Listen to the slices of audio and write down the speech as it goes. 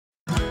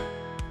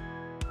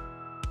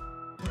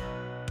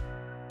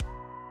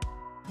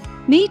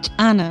Meet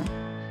Anna.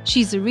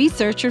 She's a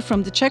researcher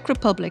from the Czech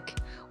Republic,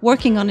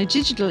 working on a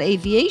digital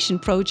aviation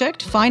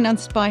project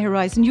financed by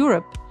Horizon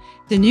Europe,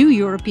 the new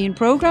European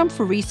programme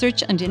for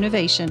research and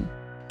innovation.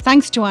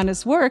 Thanks to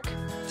Anna's work,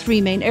 3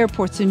 main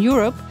airports in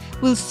Europe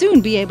will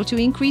soon be able to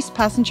increase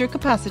passenger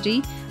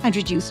capacity and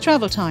reduce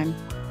travel time.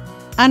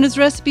 Anna's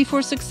recipe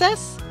for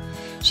success?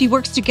 She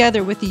works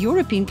together with the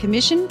European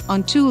Commission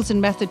on tools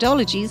and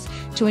methodologies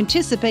to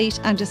anticipate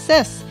and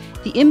assess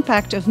the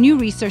impact of new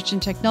research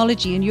and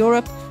technology in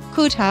Europe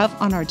could have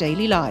on our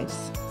daily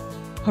lives.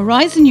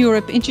 Horizon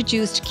Europe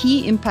introduced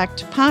key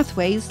impact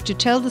pathways to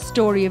tell the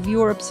story of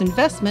Europe's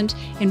investment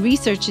in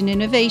research and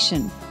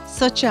innovation,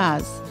 such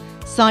as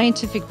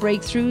scientific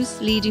breakthroughs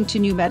leading to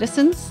new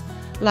medicines,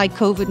 like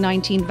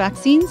COVID-19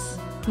 vaccines,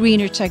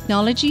 greener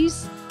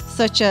technologies,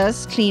 such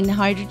as clean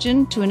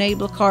hydrogen to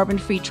enable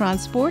carbon-free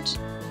transport,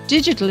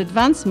 digital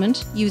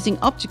advancement using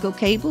optical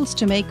cables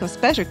to make us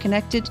better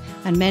connected,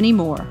 and many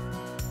more.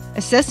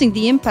 Assessing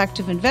the impact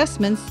of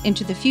investments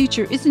into the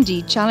future is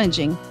indeed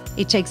challenging.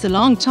 It takes a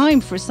long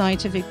time for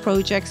scientific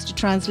projects to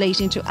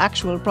translate into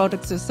actual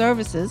products or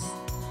services.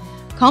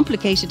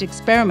 Complicated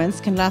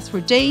experiments can last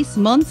for days,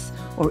 months,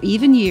 or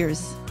even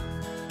years.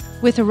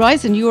 With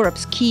Horizon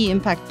Europe's key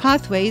impact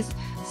pathways,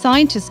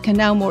 scientists can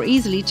now more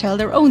easily tell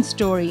their own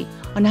story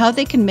on how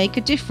they can make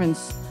a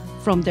difference,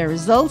 from their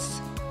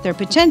results, their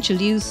potential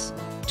use,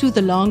 to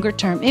the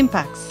longer-term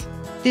impacts.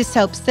 This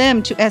helps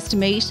them to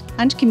estimate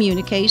and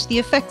communicate the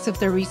effects of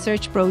their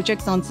research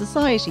projects on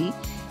society,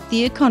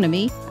 the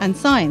economy, and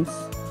science.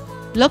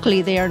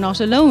 Luckily, they are not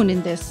alone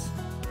in this.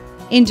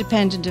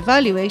 Independent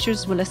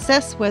evaluators will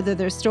assess whether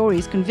their story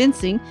is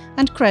convincing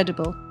and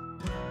credible.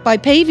 By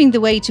paving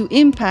the way to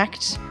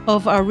impact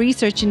of our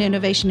research and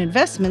innovation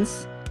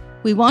investments,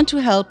 we want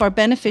to help our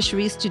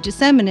beneficiaries to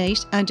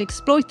disseminate and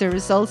exploit their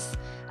results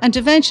and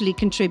eventually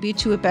contribute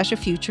to a better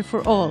future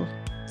for all.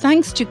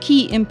 Thanks to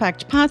key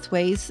impact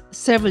pathways,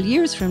 several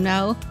years from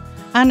now,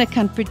 Anna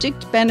can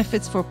predict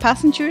benefits for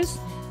passengers,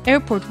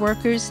 airport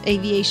workers,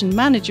 aviation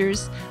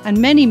managers, and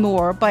many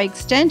more by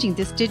extending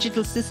this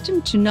digital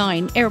system to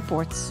 9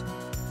 airports.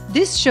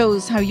 This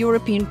shows how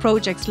European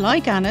projects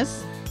like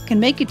Anna's can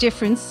make a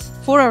difference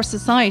for our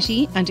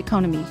society and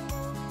economy.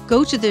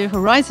 Go to the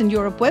Horizon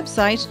Europe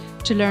website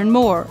to learn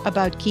more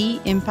about key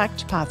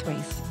impact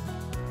pathways.